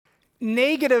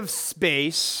negative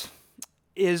space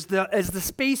is the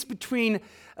space between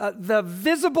the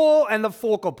visible and the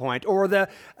focal point, or the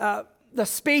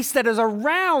space that is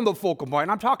around the focal point.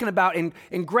 And I'm talking about in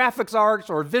graphics arts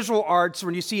or visual arts,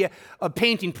 when you see a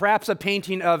painting, perhaps a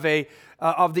painting of the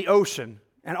ocean,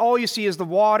 and all you see is the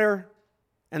water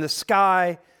and the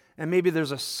sky, and maybe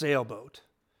there's a sailboat,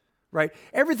 right?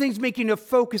 Everything's making you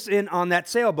focus in on that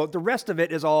sailboat. The rest of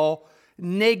it is all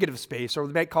negative space, or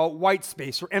they might call it white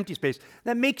space or empty space.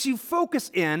 That makes you focus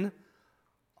in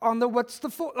on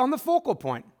the focal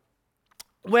point.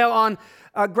 Well, on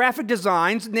graphic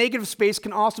designs, negative space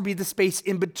can also be the space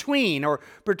in between, or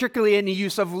particularly in the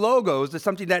use of logos. It's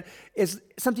something that is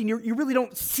something you really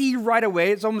don't see right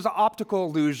away. It's almost an optical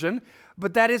illusion,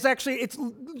 but that is actually, it's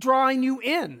drawing you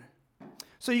in.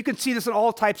 So you can see this in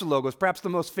all types of logos. Perhaps the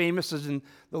most famous is in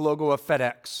the logo of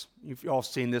FedEx. You've all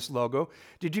seen this logo.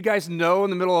 Did you guys know in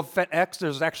the middle of FedEx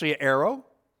there's actually an arrow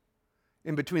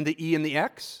in between the E and the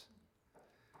X?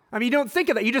 I mean, you don't think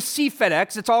of that. You just see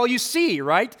FedEx. It's all you see,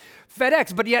 right?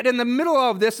 FedEx. But yet in the middle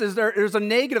of this there's a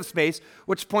negative space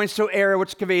which points to an arrow,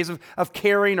 which conveys of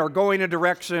carrying or going a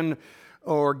direction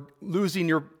or losing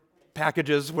your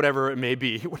packages, whatever it may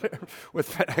be with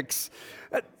FedEx.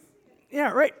 Yeah,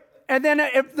 right. And then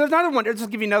there's another one. I'll just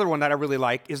give you another one that I really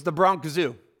like, is the Bronx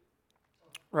Zoo.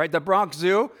 Right, the Bronx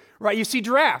Zoo, right? You see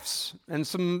giraffes and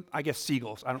some, I guess,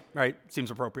 seagulls. Right?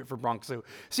 Seems appropriate for Bronx Zoo.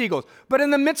 Seagulls. But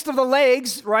in the midst of the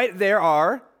legs, right, there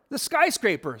are the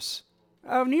skyscrapers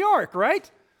of New York, right?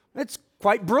 It's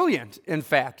quite brilliant, in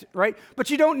fact, right? But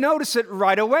you don't notice it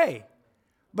right away.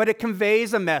 But it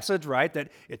conveys a message, right, that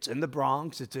it's in the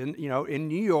Bronx, it's in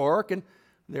New York, and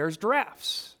there's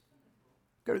giraffes.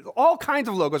 All kinds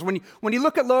of logos. When you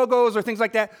look at logos or things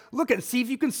like that, look and see if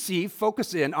you can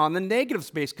focus in on the negative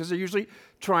space, because they're usually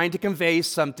trying to convey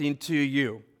something to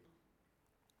you.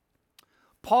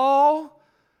 Paul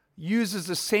uses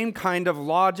the same kind of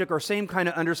logic or same kind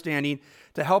of understanding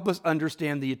to help us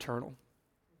understand the eternal,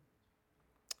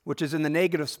 which is in the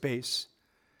negative space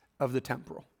of the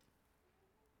temporal.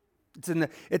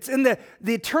 The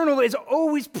eternal is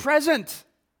always present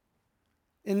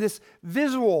in this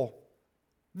visible,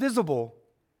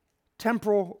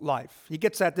 temporal life. He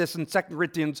gets at this in 2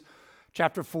 Corinthians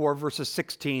chapter 4, verses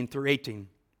 16 through 18.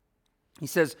 He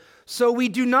says, "So we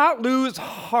do not lose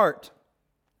heart.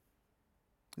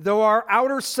 Though our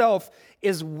outer self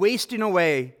is wasting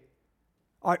away,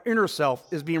 our inner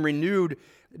self is being renewed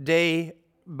day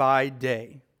by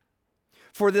day.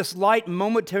 For this light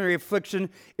momentary affliction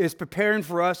is preparing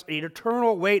for us an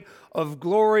eternal weight of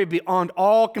glory beyond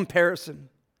all comparison,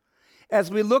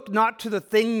 as we look not to the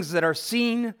things that are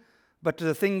seen, but to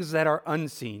the things that are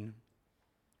unseen.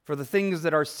 For the things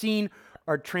that are seen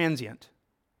are transient,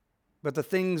 but the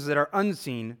things that are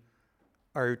unseen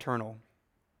are eternal."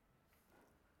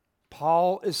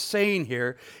 Paul is saying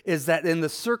here is that in the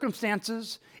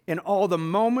circumstances, in all the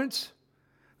moments,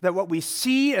 that what we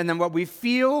see and then what we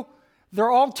feel,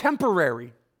 they're all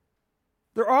temporary.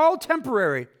 They're all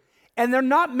temporary, and they're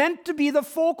not meant to be the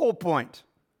focal point.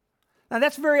 Now,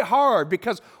 that's very hard,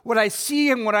 because what I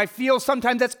see and what I feel,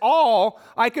 sometimes that's all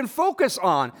I can focus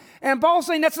on. And Paul's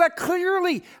saying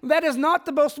that is not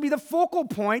supposed to be the focal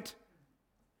point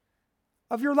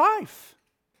of your life.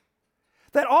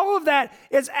 That all of that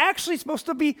is actually supposed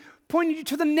to be pointing you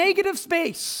to the negative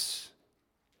space.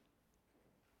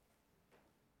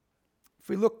 If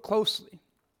we look closely,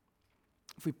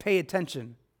 if we pay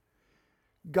attention,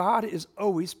 God is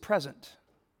always present.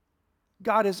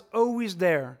 God is always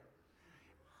there.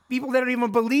 People that don't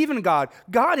even believe in God,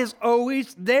 God is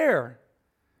always there.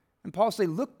 And Paul says,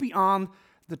 look beyond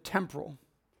the temporal.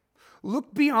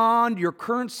 Look beyond your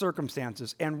current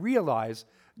circumstances and realize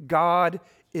God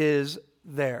is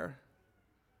there.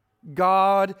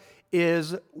 God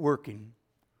is working.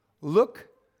 Look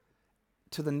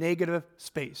to the negative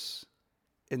space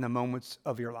in the moments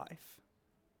of your life.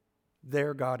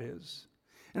 There God is.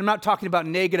 And I'm not talking about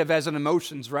negative as in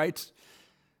emotions, right?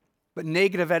 But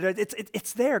negative,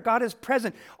 it's there. God is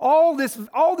present. All this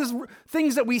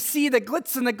things that we see, the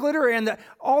glitz and the glitter and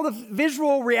all the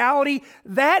visual reality,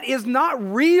 that is not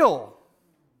real.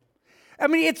 I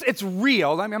mean, it's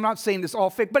real. I mean, I'm not saying this all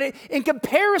fake, but in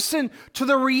comparison to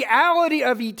the reality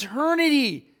of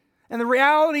eternity and the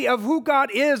reality of who God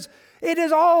is, it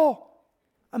is all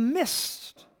a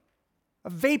mist, a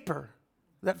vapor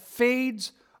that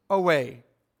fades away.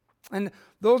 And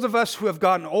those of us who have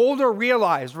gotten older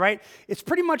realize, right, it's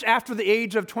pretty much after the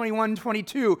age of 21,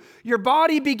 22, your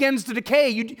body begins to decay.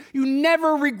 You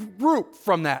never regroup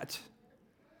from that.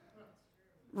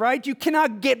 right? You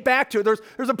cannot get back to it.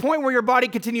 There's a point where your body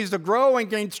continues to grow and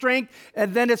gain strength,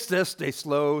 and then it's just a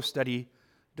slow, steady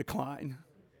decline.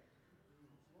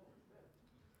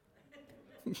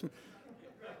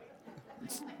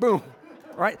 Boom,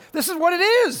 right? This is what it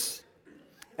is.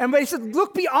 And he said,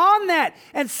 look beyond that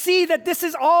and see that this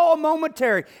is all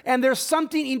momentary and there's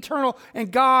something eternal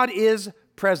and God is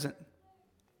present.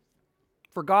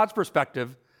 For God's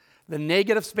perspective, the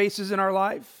negative spaces in our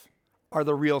life are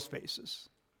the real spaces,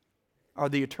 are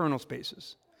the eternal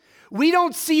spaces. We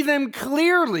don't see them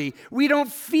clearly. We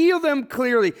don't feel them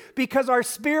clearly because our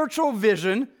spiritual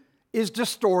vision is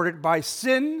distorted by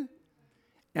sin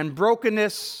and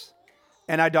brokenness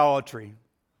and idolatry.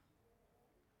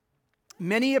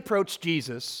 Many approach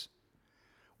Jesus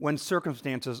when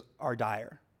circumstances are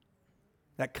dire.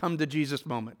 That come to Jesus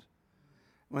moment.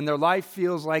 When their life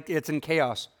feels like it's in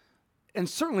chaos. And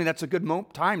certainly that's a good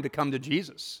time to come to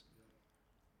Jesus.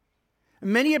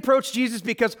 Many approach Jesus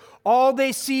because all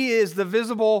they see is the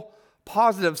visible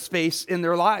positive space in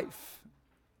their life.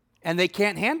 And they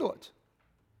can't handle it.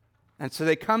 And so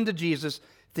they come to Jesus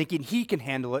thinking he can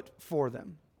handle it for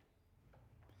them.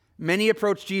 Many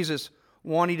approach Jesus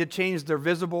wanting to change their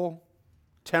visible,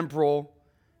 temporal,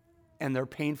 and their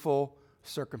painful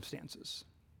circumstances.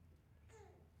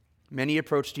 Many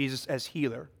approach Jesus as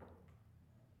healer,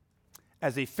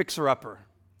 as a fixer-upper,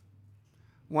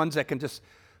 ones that can just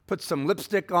put some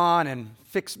lipstick on and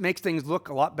makes things look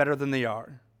a lot better than they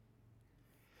are.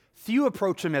 Few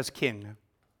approach him as king.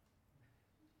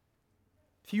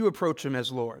 Few approach him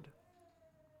as Lord.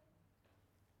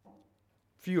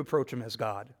 Few approach him as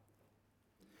God.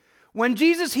 When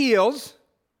Jesus heals,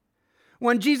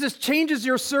 when Jesus changes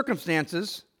your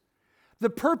circumstances, the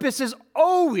purpose is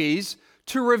always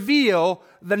to reveal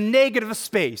the negative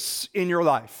space in your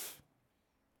life.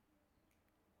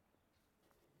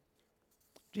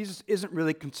 Jesus isn't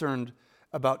really concerned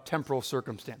about temporal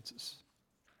circumstances.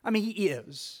 I mean, he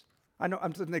is. I know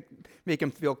I'm going to make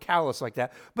him feel callous like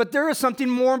that, but there is something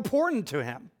more important to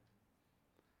him.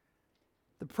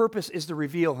 The purpose is to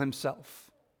reveal himself.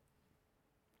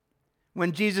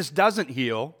 When Jesus doesn't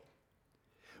heal,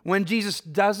 when Jesus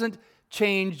doesn't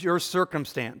change your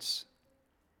circumstance,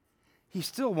 he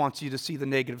still wants you to see the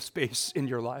negative space in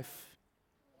your life.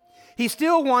 He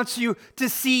still wants you to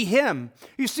see him.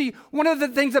 You see, one of the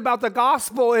things about the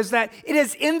gospel is that it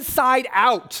is inside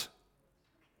out.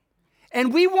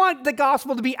 And we want the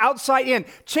gospel to be outside in.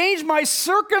 Change my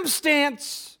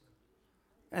circumstance,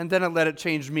 and then let it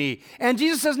change me. And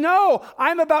Jesus says, no,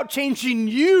 I'm about changing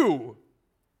you.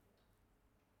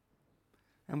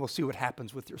 And we'll see what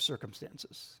happens with your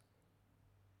circumstances.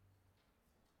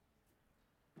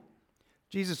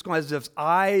 Jesus has his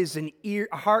eyes and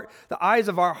heart, the eyes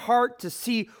of our heart to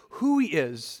see who he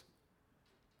is,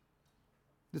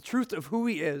 the truth of who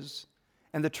he is,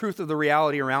 and the truth of the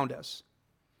reality around us.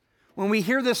 When we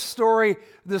hear this story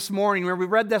this morning, when we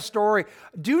read this story,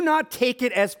 do not take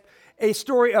it as a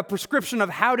story, a prescription of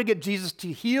how to get Jesus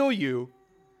to heal you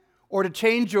or to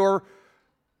change your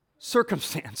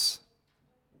circumstance.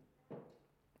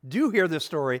 Do hear this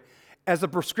story as a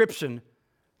prescription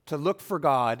to look for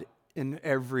God in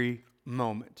every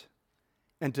moment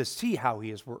and to see how he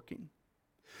is working.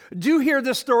 Do hear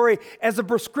this story as a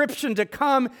prescription to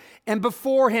come and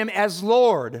before him as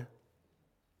Lord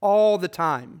all the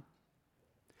time.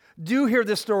 Do hear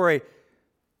this story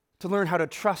to learn how to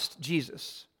trust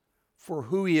Jesus for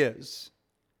who he is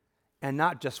and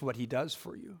not just what he does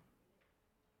for you.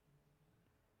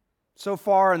 So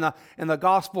far in the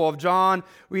Gospel of John,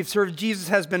 we've heard Jesus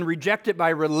has been rejected by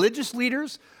religious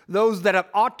leaders, those that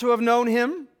ought to have known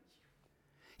him.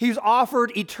 He's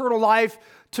offered eternal life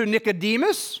to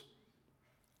Nicodemus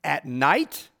at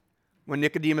night when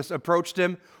Nicodemus approached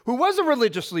him, who was a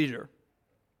religious leader,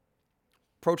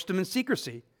 approached him in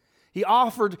secrecy. He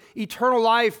offered eternal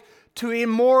life to an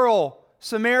immoral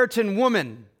Samaritan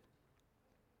woman.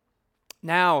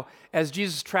 Now, as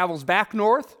Jesus travels back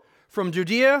north from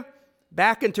Judea,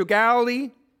 back into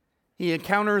Galilee, he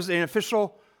encounters an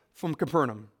official from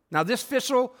Capernaum. Now, this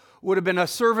official would have been a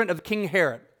servant of King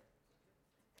Herod.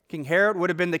 King Herod would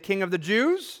have been the king of the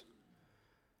Jews.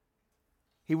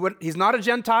 He's not a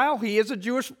Gentile, he is a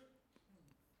Jewish,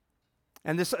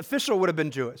 and this official would have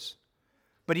been Jewish.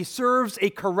 But he serves a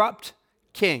corrupt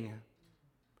king.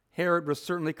 Herod was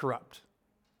certainly corrupt.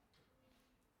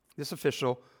 This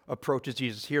official approaches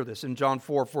Jesus. Hear this in John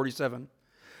 4:47.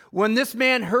 When this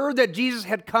man heard that Jesus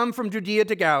had come from Judea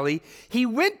to Galilee, he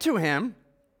went to him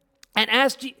and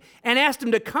asked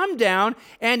him to come down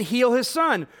and heal his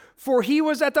son, for he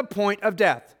was at the point of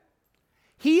death.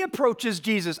 He approaches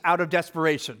Jesus out of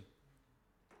desperation.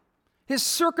 His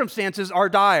circumstances are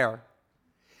dire.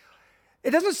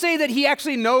 It doesn't say that he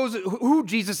actually knows who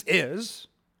Jesus is,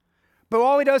 but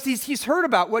all he does is he's heard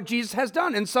about what Jesus has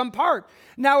done in some part.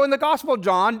 Now, in the Gospel of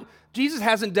John, Jesus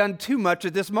hasn't done too much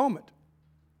at this moment,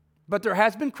 but there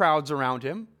has been crowds around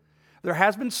him. There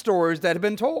has been stories that have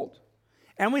been told,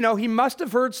 and we know he must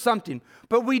have heard something,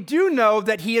 but we do know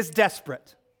that he is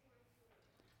desperate.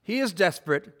 He is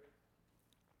desperate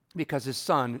because his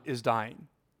son is dying.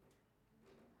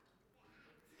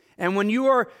 And when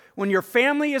your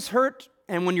family is hurt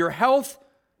and when your health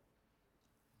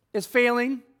is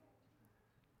failing,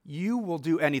 you will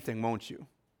do anything, won't you?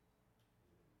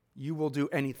 You will do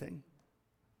anything.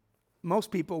 Most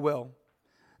people will.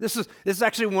 This is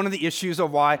actually one of the issues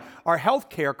of why our health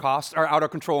care costs are out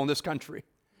of control in this country.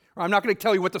 I'm not going to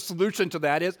tell you what the solution to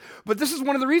that is, but this is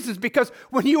one of the reasons, because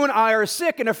when you and I are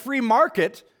sick in a free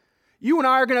market, you and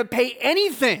I are going to pay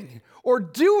anything or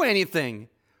do anything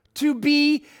to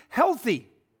be healthy.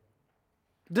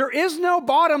 There is no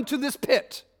bottom to this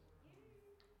pit.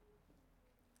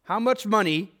 How much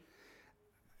money,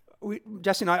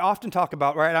 Jesse and I often talk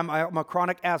about, right? I'm a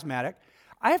chronic asthmatic.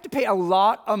 I have to pay a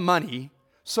lot of money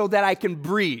so that I can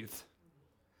breathe.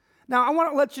 Now, I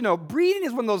want to let you know, breathing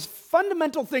is one of those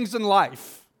fundamental things in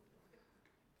life,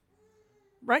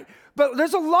 right? But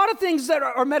there's a lot of things that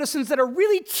are medicines that are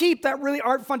really cheap that really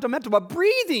aren't fundamental, but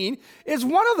breathing is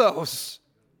one of those.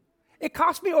 It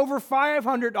costs me over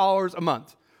 $500 a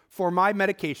month for my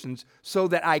medications so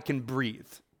that I can breathe.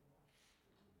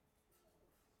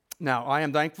 Now, I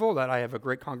am thankful that I have a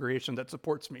great congregation that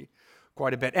supports me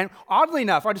quite a bit. And oddly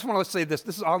enough, I just want to say this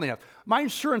is oddly enough, my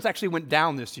insurance actually went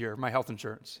down this year, my health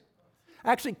insurance.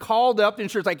 I actually called up the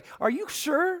insurance, like, are you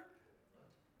sure?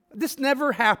 This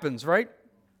never happens, right?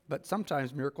 But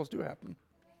sometimes miracles do happen.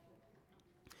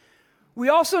 We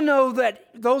also know that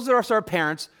those that are our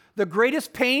parents, the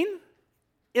greatest pain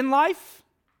in life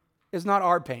is not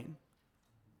our pain,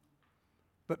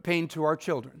 but pain to our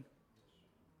children.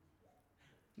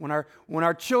 When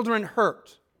our children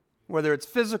hurt, whether it's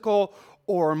physical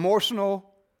or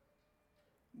emotional,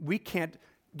 we can't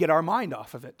get our mind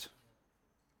off of it.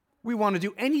 We want to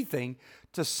do anything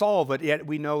to solve it, yet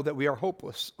we know that we are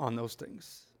hopeless on those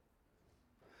things.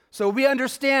 So we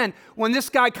understand when this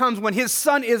guy comes, when his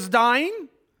son is dying,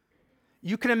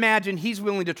 you can imagine he's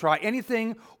willing to try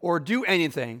anything or do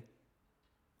anything,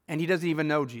 and he doesn't even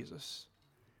know Jesus.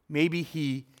 Maybe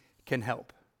he can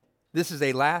help. This is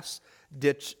a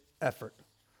last-ditch effort.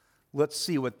 Let's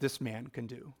see what this man can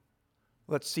do.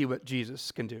 Let's see what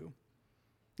Jesus can do.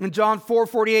 In John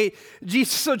 4:48,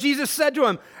 Jesus said to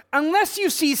him, unless you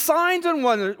see signs and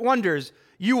wonders,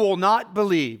 you will not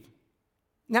believe.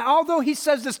 Now, although he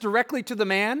says this directly to the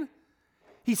man,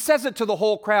 he says it to the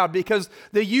whole crowd because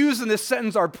the yous in this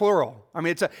sentence are plural. I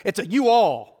mean, it's a you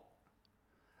all.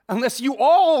 Unless you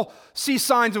all see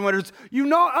signs and wonders,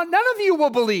 none of you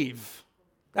will believe.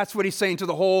 That's what he's saying to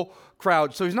the whole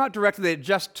crowd. So he's not directly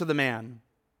just to the man.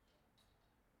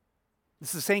 This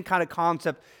is the same kind of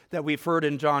concept that we've heard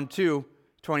in John 2,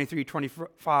 23,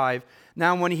 25.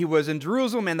 Now when he was in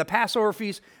Jerusalem and the Passover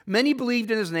feast, many believed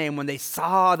in his name when they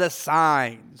saw the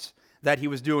signs that he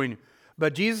was doing.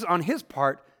 But Jesus, on his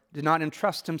part, did not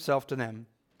entrust himself to them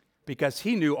because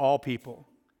he knew all people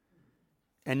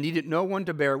and needed no one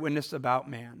to bear witness about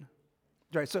man.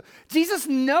 Right, so Jesus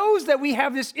knows that we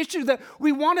have this issue that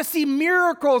we want to see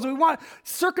miracles, we want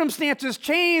circumstances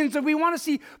change, and we want to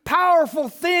see powerful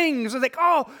things. It's like,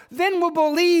 then we'll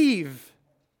believe.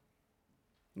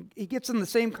 He gets in the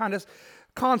same kind of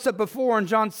concept before in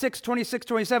John 6, 26,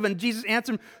 27. Jesus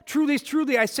answered him, truly,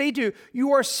 truly, I say to you,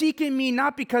 you are seeking me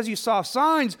not because you saw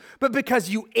signs, but because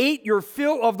you ate your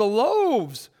fill of the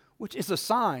loaves, which is a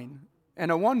sign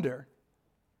and a wonder.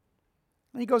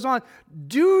 And he goes on,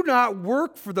 do not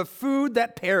work for the food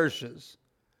that perishes,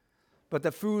 but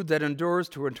the food that endures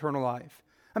to eternal life.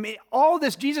 I mean, all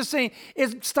this Jesus saying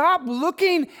is stop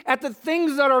looking at the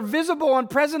things that are visible and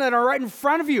present and are right in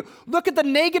front of you. Look at the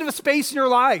negative space in your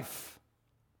life.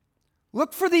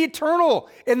 Look for the eternal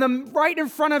right in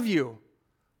front of you.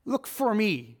 Look for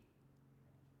me.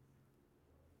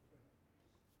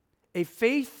 A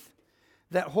faith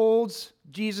that holds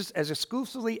Jesus as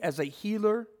exclusively as a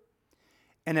healer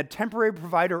and a temporary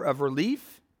provider of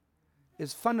relief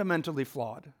is fundamentally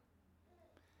flawed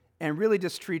and really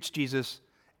just treats Jesus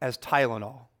as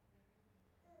Tylenol.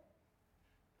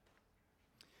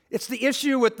 It's the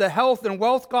issue with the health and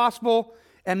wealth gospel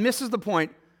and misses the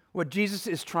point what Jesus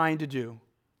is trying to do.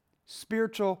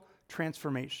 Spiritual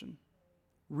transformation,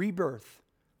 rebirth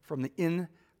from the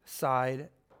inside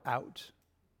out.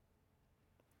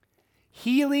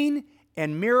 Healing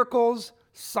and miracles,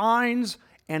 signs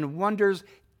and wonders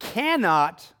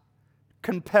cannot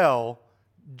compel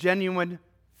genuine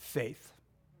faith.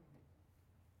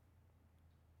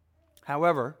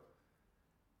 However,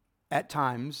 at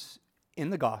times in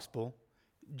the gospel,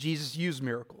 Jesus used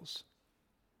miracles.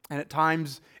 And at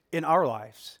times in our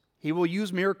lives, he will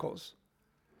use miracles.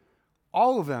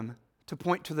 All of them to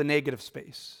point to the negative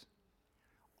space.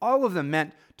 All of them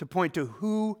meant to point to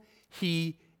who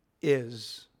he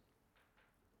is.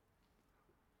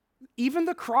 Even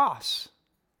the cross,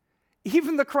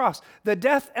 the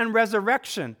death and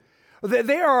resurrection,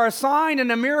 they are a sign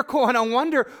and a miracle and a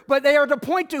wonder, but they are to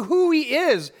point to who he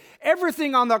is.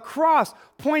 Everything on the cross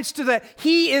points to that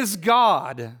he is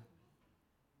God.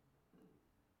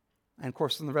 And of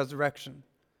course, in the resurrection,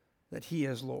 that he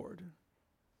is Lord.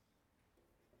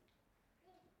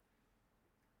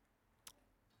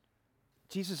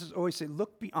 Jesus has always said,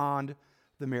 look beyond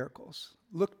the miracles.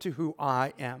 Look to who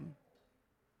I am.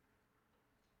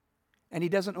 And he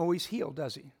doesn't always heal,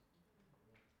 does he?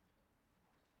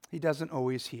 He doesn't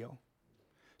always heal.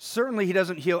 Certainly, he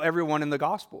doesn't heal everyone in the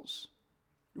Gospels.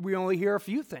 We only hear a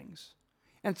few things.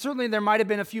 And certainly, there might have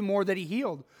been a few more that he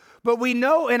healed. But we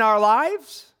know in our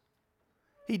lives,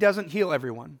 he doesn't heal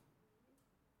everyone.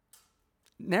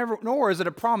 Never, nor is it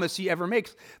a promise he ever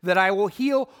makes that I will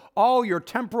heal all your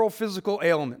temporal physical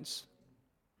ailments.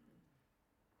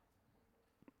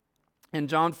 In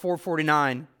John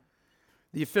 4:49,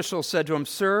 the official said to him,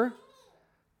 "Sir,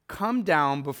 come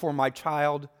down before my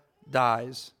child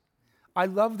dies." I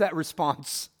love that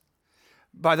response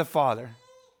by the Father,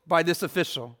 by this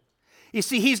official. You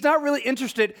see, he's not really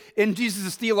interested in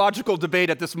Jesus' theological debate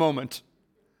at this moment.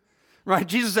 Right?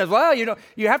 Jesus says, well,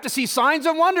 you have to see signs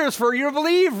and wonders for you to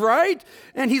believe, right?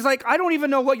 And he's like, I don't even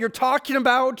know what you're talking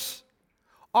about.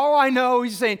 All I know,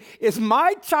 he's saying, is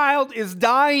my child is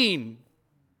dying.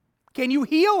 Can you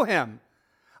heal him?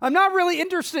 I'm not really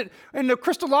interested in the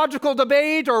Christological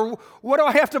debate or what do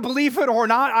I have to believe in or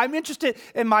not. I'm interested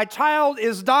in my child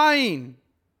is dying.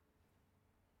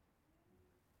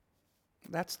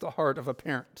 That's the heart of a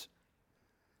parent.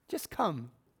 Just come.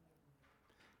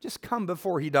 Just come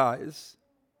before he dies.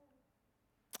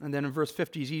 And then in verse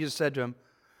 50, Jesus said to him,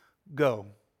 go.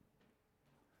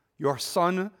 Your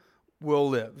son will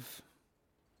live.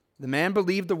 The man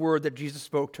believed the word that Jesus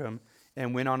spoke to him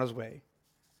and went on his way.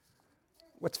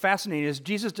 What's fascinating is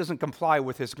Jesus doesn't comply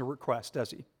with his request, does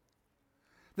he?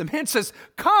 The man says,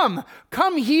 come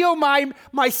heal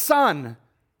my son.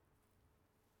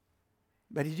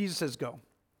 But Jesus says, go.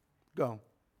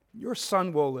 Your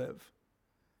son will live.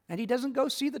 And he doesn't go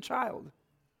see the child.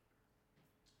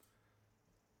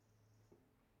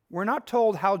 We're not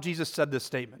told how Jesus said this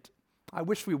statement. I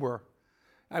wish we were.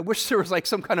 I wish there was like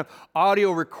some kind of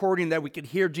audio recording that we could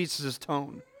hear Jesus'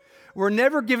 tone. We're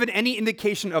never given any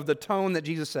indication of the tone that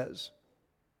Jesus says.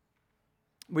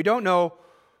 We don't know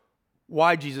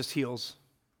why Jesus heals.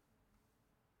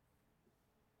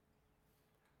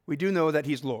 We do know that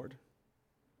he's Lord.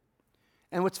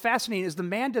 And what's fascinating is the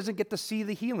man doesn't get to see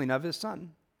the healing of his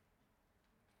son.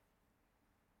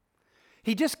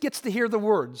 He just gets to hear the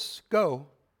words, go,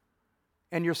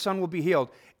 and your son will be healed.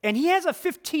 And he has a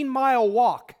 15-mile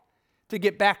walk to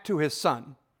get back to his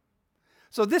son.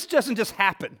 So this doesn't just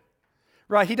happen,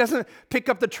 right? He doesn't pick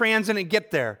up the transit and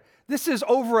get there. This is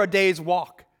over a day's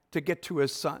walk to get to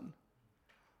his son.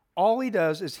 All he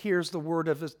does is hears the word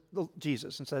of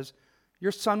Jesus and says,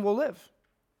 your son will live.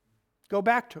 Go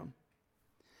back to him.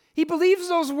 He believes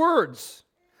those words,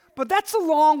 but that's a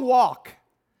long walk.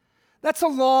 That's a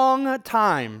long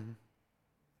time.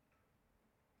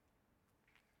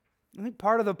 I think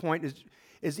part of the point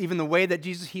is even the way that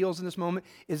Jesus heals in this moment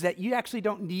is that you actually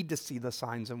don't need to see the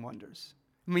signs and wonders.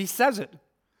 I mean, he says it.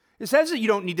 It says that you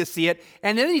don't need to see it,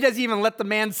 and then he doesn't even let the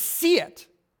man see it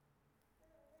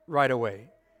right away.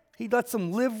 He lets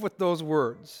him live with those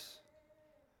words.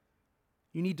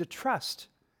 You need to trust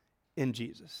in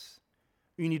Jesus.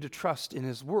 You need to trust in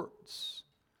his words.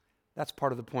 That's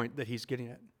part of the point that he's getting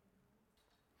at.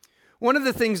 One of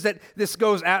the things that this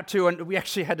goes out to, and we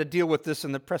actually had to deal with this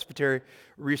in the presbytery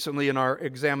recently in our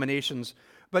examinations,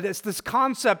 but it's this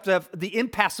concept of the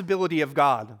impassibility of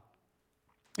God.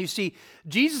 You see,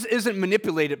 Jesus isn't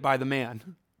manipulated by the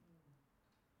man.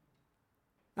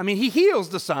 I mean, he heals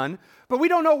the son, but we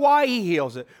don't know why he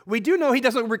heals it. We do know he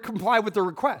doesn't comply with the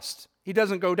request. He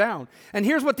doesn't go down. And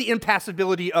here's what the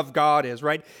impassibility of God is,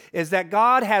 right? Is that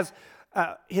God has,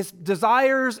 his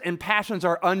desires and passions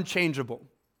are unchangeable.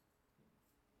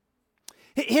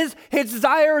 His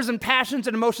desires and passions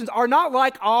and emotions are not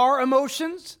like our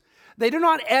emotions. They do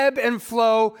not ebb and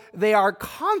flow. They are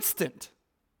constant.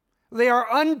 They are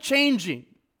unchanging.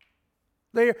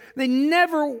 They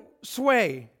never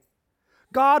sway.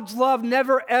 God's love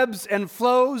never ebbs and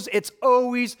flows. It's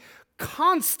always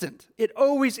constant. It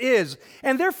always is.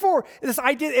 And therefore, this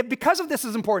idea, because of this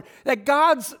is important, that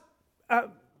God's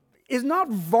is not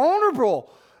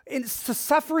vulnerable to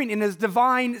suffering in his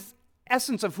divine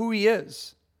essence of who he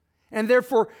is. And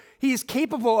therefore, he is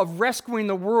capable of rescuing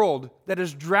the world that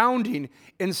is drowning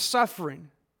in suffering.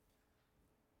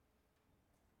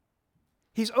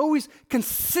 He's always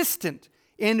consistent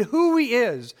in who he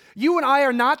is. You and I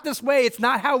are not this way. It's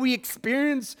not how we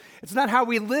experience. It's not how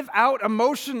we live out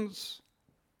emotions.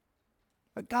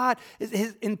 But God,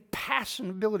 his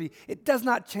impassionability, it does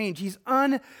not change. He's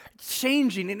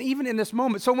unchanging, and even in this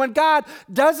moment. So when God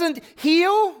doesn't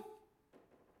heal,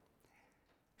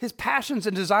 his passions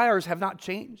and desires have not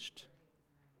changed.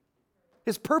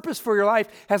 His purpose for your life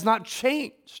has not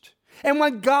changed. And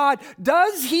when God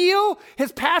does heal,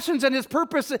 his passions and his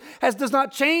purpose does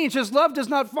not change. His love does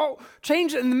not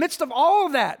change in the midst of all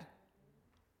of that.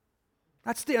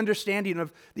 That's the understanding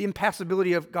of the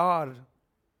impassibility of God,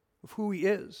 of who he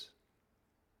is.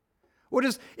 What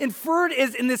is inferred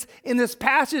is in this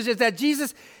passage is that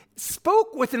Jesus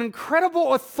spoke with an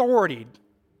incredible authority.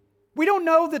 We don't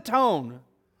know the tone,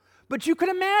 but you can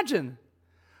imagine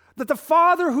that the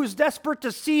father who's desperate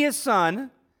to see his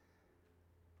son,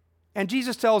 and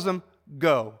Jesus tells him,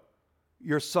 go,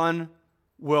 your son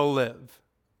will live.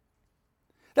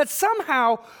 That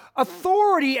somehow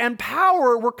authority and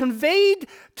power were conveyed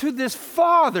to this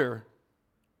father,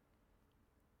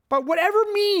 but whatever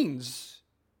means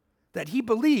that he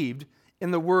believed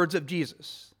in the words of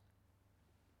Jesus.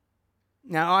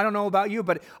 Now, I don't know about you,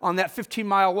 but on that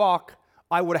 15-mile walk,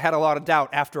 I would have had a lot of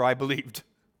doubt after I believed.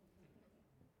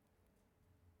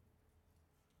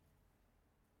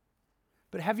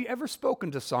 But have you ever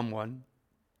spoken to someone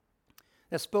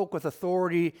that spoke with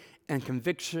authority and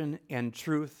conviction and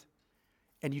truth,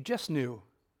 and you just knew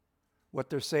what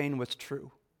they're saying was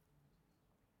true?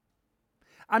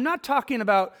 I'm not talking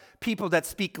about people that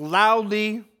speak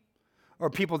loudly or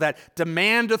people that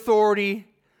demand authority.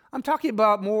 I'm talking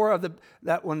about more of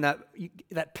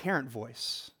that parent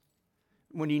voice.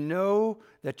 When you know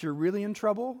that you're really in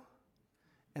trouble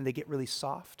and they get really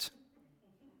soft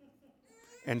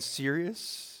and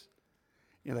serious,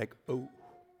 you're like, oh,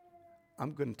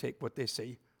 I'm going to take what they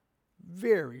say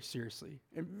very seriously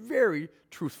and very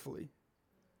truthfully.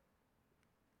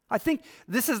 I think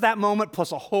this is that moment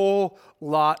plus a whole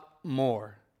lot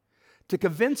more. To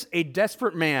convince a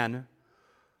desperate man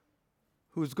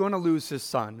who's going to lose his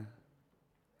son,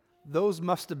 those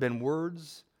must have been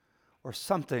words or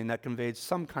something that conveyed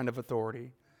some kind of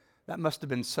authority. That must have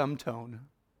been some tone.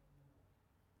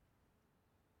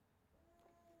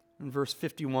 In verse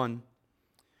 51,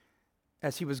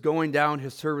 as he was going down,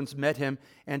 his servants met him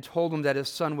and told him that his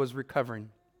son was recovering.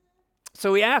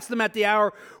 So he asked them at the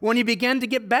hour when he began to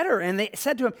get better, and they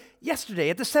said to him, yesterday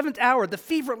at the 7th hour, the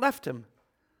fever left him.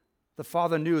 The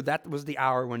father knew that was the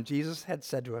hour when Jesus had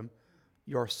said to him,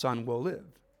 your son will live.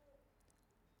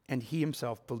 And he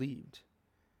himself believed,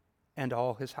 and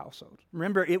all his household.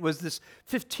 Remember, it was this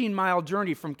 15-mile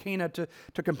journey from Cana to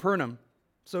Capernaum,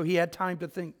 so he had time to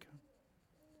think.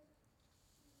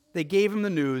 They gave him the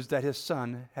news that his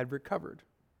son had recovered.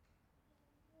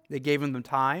 They gave him the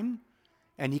time,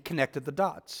 and he connected the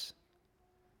dots.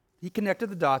 He connected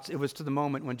the dots. It was to the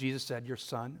moment when Jesus said, your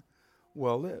son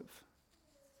will live.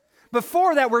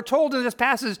 Before that, we're told in this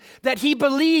passage that he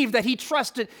believed, that he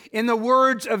trusted in the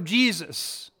words of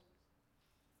Jesus.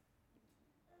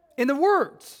 In the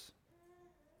words.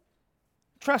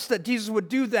 Trust that Jesus would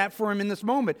do that for him in this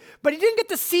moment. But he didn't get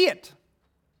to see it.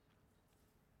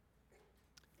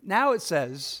 Now it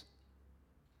says,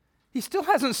 he still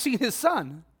hasn't seen his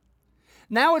son.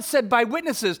 Now it's said by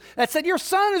witnesses that said, your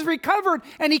son is recovered,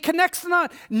 and he connects the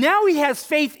knot. Now he has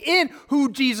faith in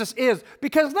who Jesus is.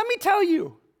 Because let me tell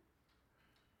you,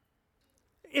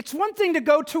 it's one thing to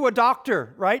go to a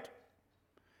doctor, right?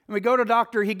 And we go to a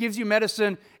doctor, he gives you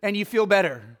medicine, and you feel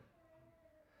better.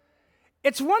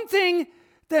 It's one thing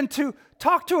then to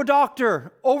talk to a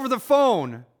doctor over the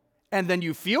phone, and then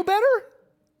you feel better?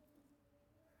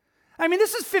 I mean,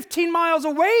 this is 15 miles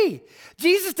away.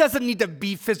 Jesus doesn't need to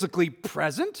be physically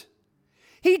present.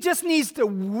 He just needs to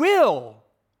will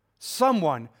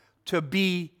someone to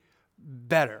be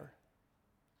better.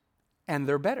 And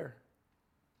they're better.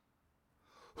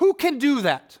 Who can do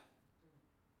that?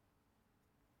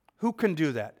 Who can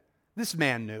do that? This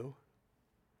man knew.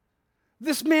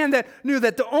 This man that knew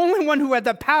that the only one who had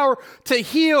the power to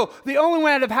heal, the only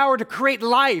one who had the power to create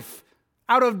life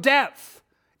out of death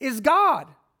is God.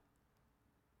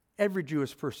 Every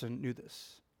Jewish person knew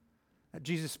this, that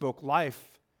Jesus spoke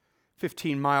life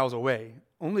 15 miles away.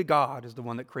 Only God is the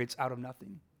one that creates out of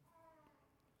nothing.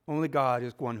 Only God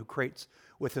is one who creates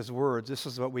with his words. This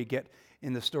is what we get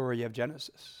in the story of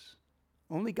Genesis.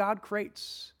 Only God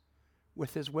creates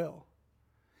with his will.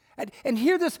 And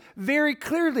hear this very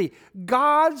clearly.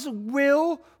 God's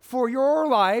will for your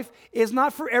life is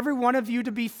not for every one of you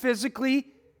to be physically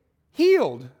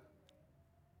healed.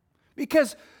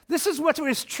 Because this is what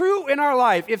is true in our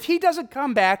life. If he doesn't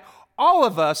come back, all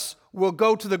of us will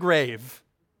go to the grave.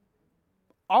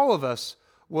 All of us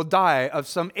will die of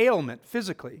some ailment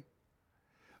physically.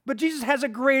 But Jesus has a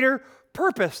greater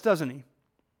purpose, doesn't he?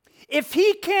 If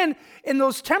he can, in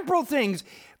those temporal things,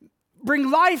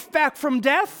 bring life back from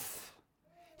death,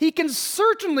 he can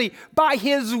certainly, by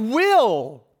his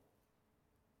will,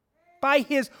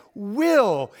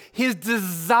 his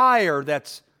desire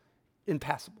that's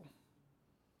impassable,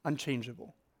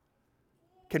 unchangeable,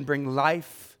 can bring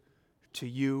life to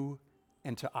you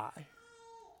and to I,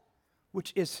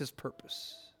 which is his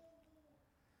purpose.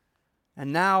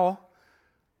 And now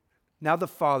the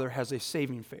Father has a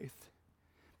saving faith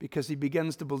because he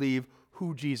begins to believe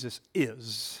who Jesus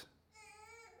is.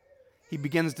 He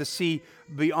begins to see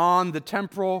beyond the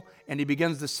temporal, and he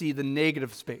begins to see the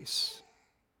negative space.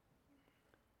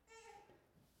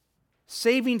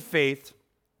 Saving faith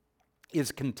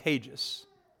is contagious.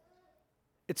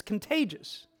 It's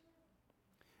contagious.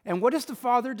 And what does the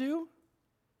Father do?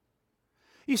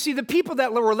 You see, the people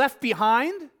that were left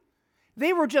behind,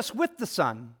 they were just with the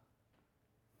Son.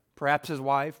 Perhaps his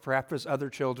wife, perhaps his other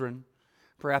children,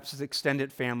 perhaps his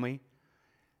extended family.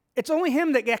 It's only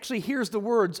him that actually hears the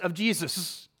words of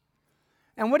Jesus.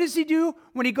 And what does he do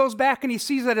when he goes back and he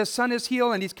sees that his son is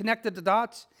healed and he's connected the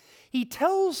dots? He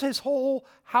tells his whole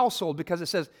household, because it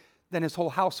says, then his whole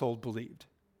household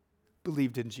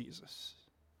believed in Jesus.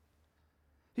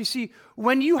 You see,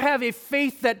 when you have a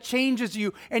faith that changes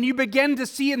you and you begin to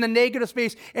see in the negative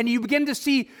space and you begin to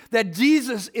see that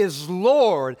Jesus is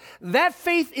Lord, that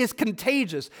faith is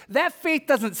contagious. That faith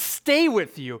doesn't stay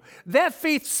with you. That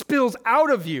faith spills out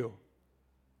of you.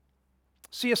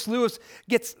 C.S. Lewis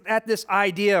gets at this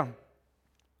idea,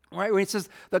 right, when he says,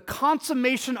 the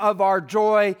consummation of our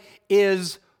joy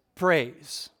is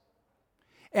praise.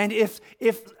 And if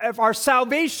our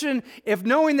salvation, if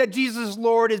knowing that Jesus is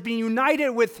Lord, is being united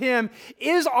with him,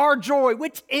 is our joy,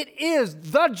 which it is,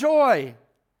 the joy,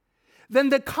 then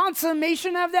the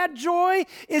consummation of that joy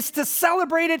is to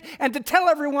celebrate it and to tell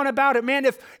everyone about it. Man,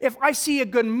 if I see a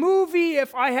good movie,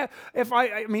 if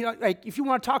you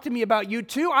want to talk to me about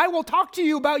U2, I will talk to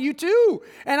you about U2.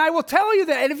 And I will tell you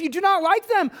that. And if you do not like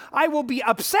them, I will be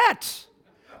upset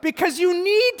because you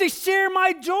need to share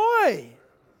my joy.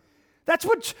 That's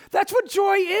what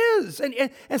joy is.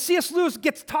 And C.S. Lewis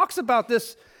talks about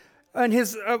this in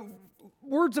his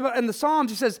words in the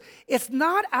Psalms. He says, it's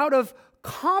not out of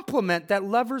compliment that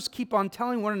lovers keep on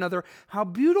telling one another how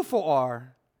beautiful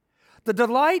are. The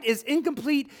delight is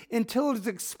incomplete until it is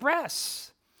expressed.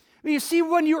 You see,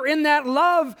 when you're in that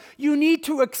love, you need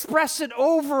to express it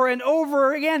over and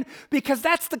over again because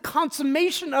that's the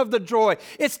consummation of the joy.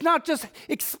 It's not just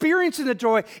experiencing the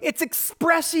joy, it's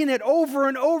expressing it over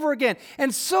and over again.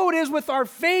 And so it is with our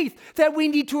faith that we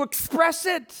need to express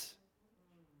it.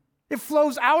 It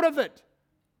flows out of it.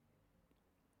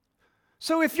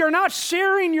 So if you're not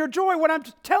sharing your joy, what I'm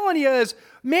telling you is,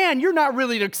 man, you're not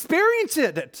really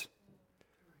experiencing it.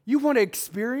 You want to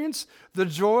experience the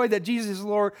joy that Jesus is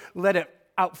Lord, let it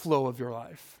outflow of your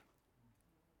life.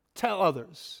 Tell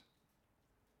others.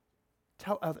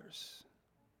 Tell others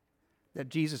that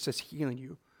Jesus is healing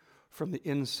you from the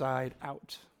inside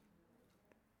out.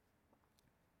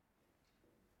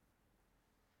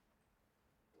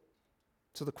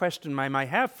 So the question I might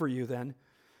have for you then,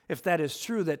 if that is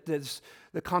true, that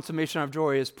the consummation of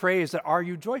joy is praise, that are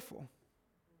you joyful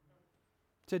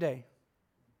today?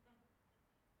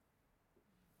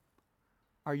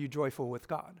 Are you joyful with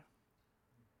God?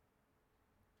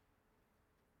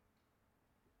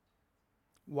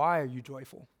 Why are you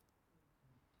joyful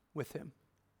with him?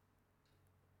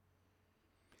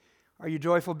 Are you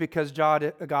joyful because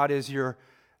God is your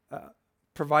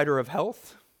provider of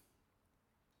health?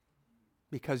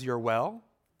 Because you're well?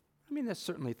 I mean, that's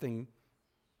certainly a thing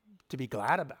to be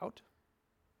glad about,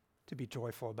 to be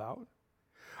joyful about.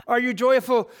 Are you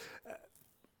joyful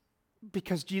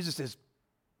because Jesus is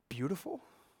beautiful?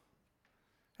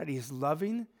 That he is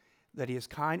loving, that he is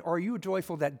kind? Or are you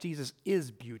joyful that Jesus is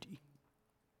beauty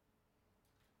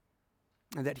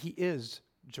and that he is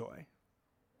joy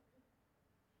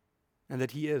and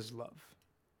that he is love?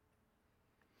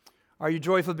 Are you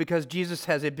joyful because Jesus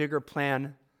has a bigger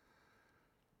plan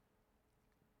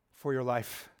for your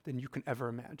life than you can ever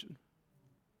imagine?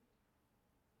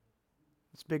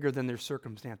 It's bigger than their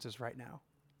circumstances right now.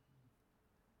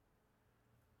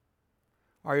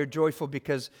 Are you joyful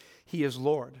because he is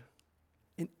Lord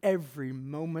in every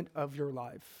moment of your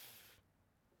life?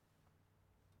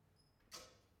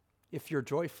 If you're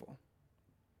joyful,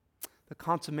 the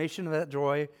consummation of that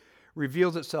joy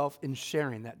reveals itself in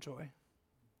sharing that joy.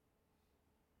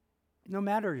 No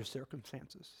matter your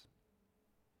circumstances.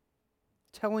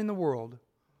 Telling the world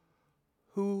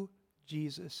who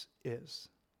Jesus is.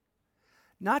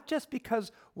 Not just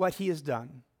because what he has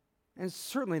done, and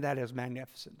certainly that is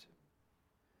magnificent,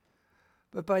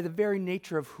 but by the very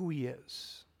nature of who he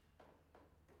is.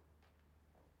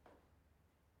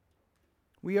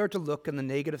 We are to look in the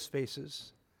negative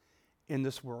spaces in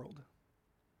this world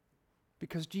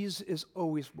because Jesus is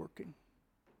always working.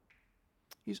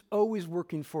 He's always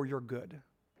working for your good.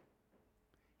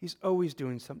 He's always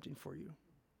doing something for you.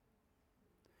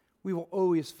 We will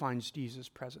always find Jesus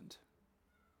present.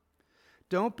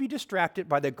 Don't be distracted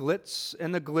by the glitz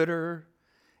and the glitter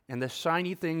and the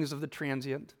shiny things of the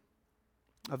transient,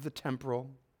 of the temporal.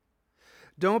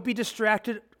 Don't be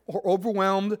distracted or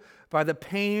overwhelmed by the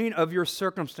pain of your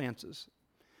circumstances.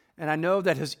 And I know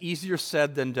that is easier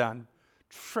said than done.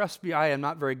 Trust me, I am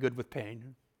not very good with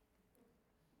pain.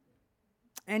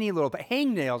 Any little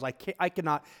hangnails, I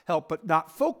cannot help but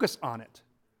not focus on it.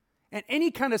 And any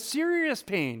kind of serious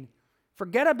pain,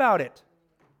 forget about it.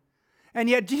 And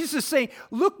yet Jesus is saying,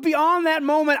 look beyond that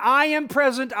moment. I am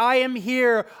present. I am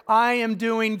here. I am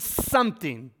doing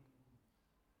something.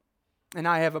 And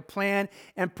I have a plan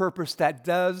and purpose that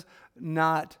does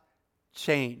not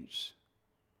change.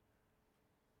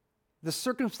 The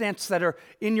circumstances that are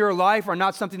in your life are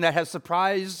not something that has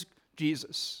surprised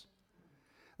Jesus.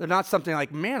 They're not something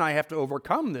like, man, I have to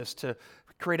overcome this to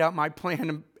create out my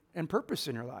plan and purpose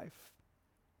in your life.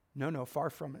 No, far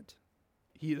from it.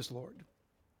 He is Lord.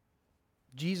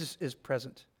 Jesus is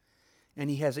present, and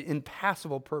he has an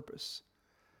impassable purpose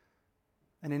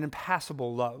and an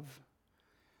impassable love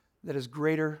that is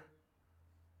greater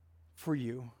for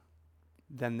you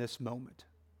than this moment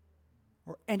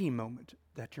or any moment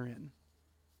that you're in.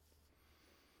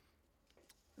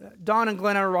 Don and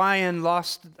Glenna Ryan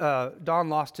Don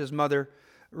lost his mother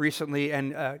recently,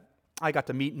 and I got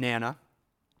to meet Nana,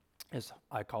 as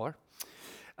I call her.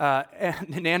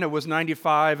 And Nana was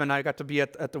 95, and I got to be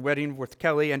at the wedding with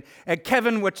Kelly. And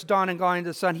Kevin, which Don and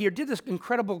Glenna's son here, did this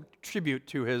incredible tribute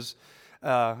to his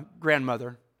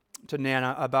grandmother, to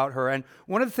Nana, about her. And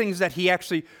one of the things that he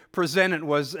actually presented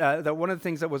was that one of the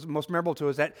things that was most memorable to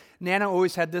us that Nana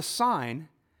always had this sign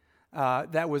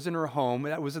that was in her home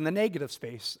that was in the negative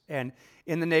space. And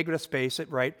in the negative space,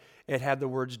 it had the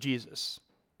words Jesus.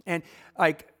 And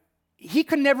he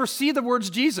could never see the words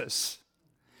Jesus.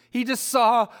 He just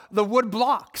saw the wood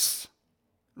blocks,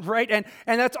 right? And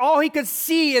that's all he could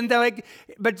see. And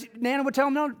but Nana would tell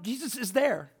him, no, Jesus is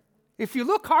there. If you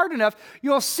look hard enough,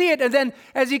 you'll see it. And then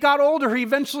as he got older, he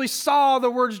eventually saw the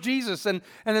words Jesus. And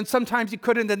then sometimes he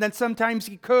couldn't, and then sometimes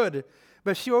he could.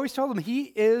 But she always told him,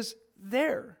 he is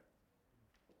there.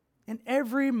 In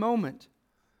every moment,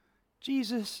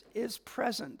 Jesus is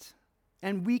present.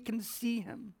 And we can see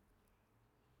him.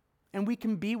 And we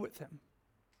can be with him.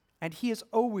 And he is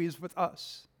always with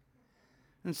us.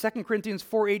 In 2 Corinthians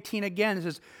 4:18 again, it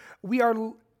says,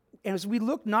 as we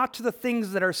look not to the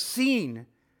things that are seen,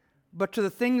 but to the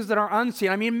things that are unseen.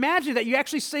 I mean, imagine that you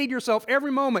actually say to yourself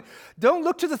every moment, don't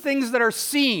look to the things that are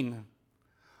seen.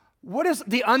 What is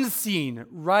the unseen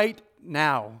right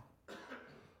now?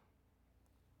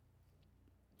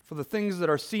 For the things that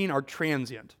are seen are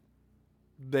transient.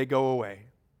 They go away.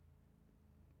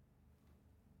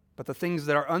 But the things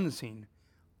that are unseen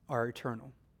are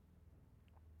eternal.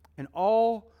 In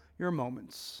all your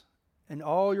moments, in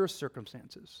all your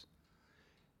circumstances,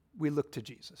 we look to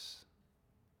Jesus.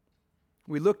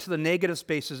 We look to the negative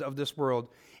spaces of this world,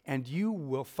 and you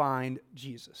will find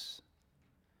Jesus.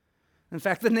 In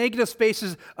fact, the negative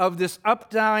spaces of this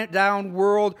up-down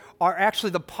world are actually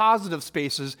the positive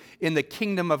spaces in the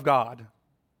kingdom of God.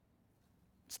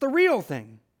 It's the real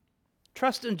thing.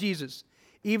 Trust in Jesus,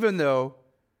 even though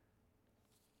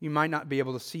you might not be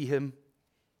able to see him,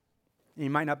 and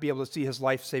you might not be able to see his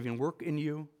life-saving work in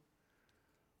you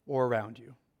or around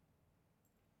you.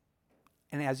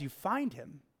 And as you find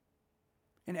him,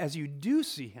 and as you do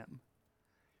see him,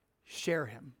 share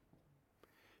him.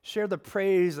 Share the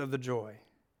praise of the joy.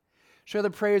 Share the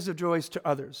praise of joys to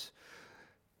others.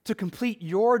 To complete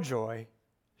your joy,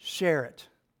 share it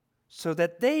so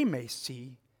that they may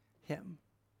see him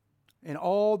in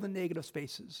all the negative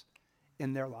spaces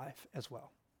in their life as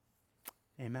well.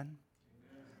 Amen.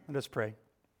 Let us pray.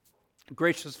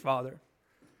 Gracious Father,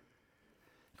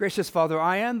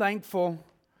 I am thankful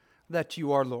that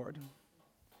you are Lord.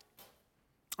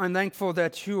 I'm thankful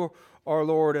that you are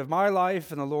Lord of my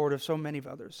life and the Lord of so many of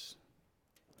others.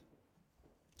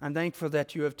 I'm thankful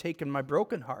that you have taken my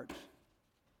broken heart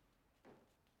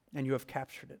and you have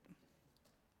captured it.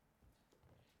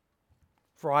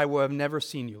 For I would have never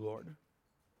seen you, Lord,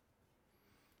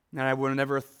 and I would have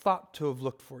never thought to have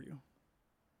looked for you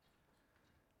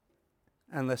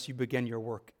unless you begin your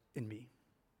work in me.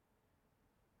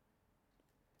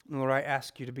 And Lord, I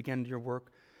ask you to begin your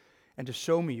work and to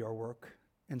show me your work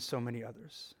in so many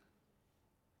others.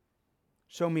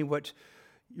 Show me what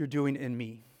you're doing in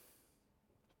me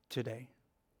today.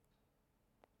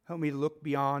 Help me to look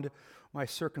beyond my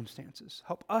circumstances.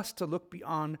 Help us to look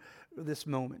beyond this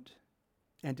moment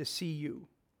and to see you.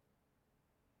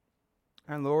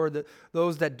 And Lord,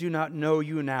 those that do not know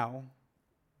you now,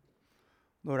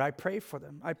 Lord, I pray for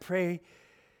them. I pray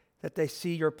that they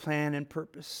see your plan and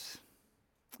purpose,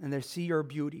 and they see your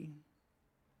beauty,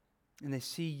 and they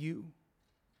see you.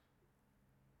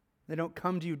 They don't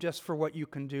come to you just for what you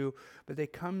can do, but they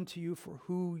come to you for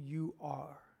who you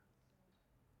are.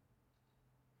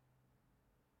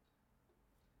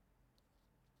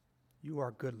 You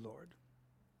are good, Lord.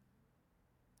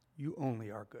 You only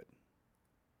are good.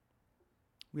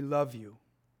 We love you.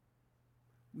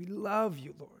 We love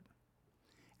you, Lord.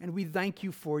 And we thank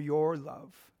you for your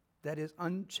love that is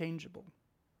unchangeable.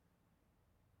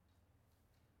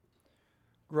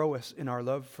 Grow us in our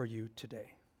love for you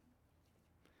today,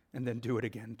 and then do it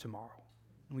again tomorrow.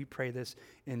 And we pray this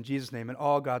in Jesus' name, and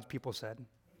all God's people said,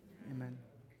 Amen.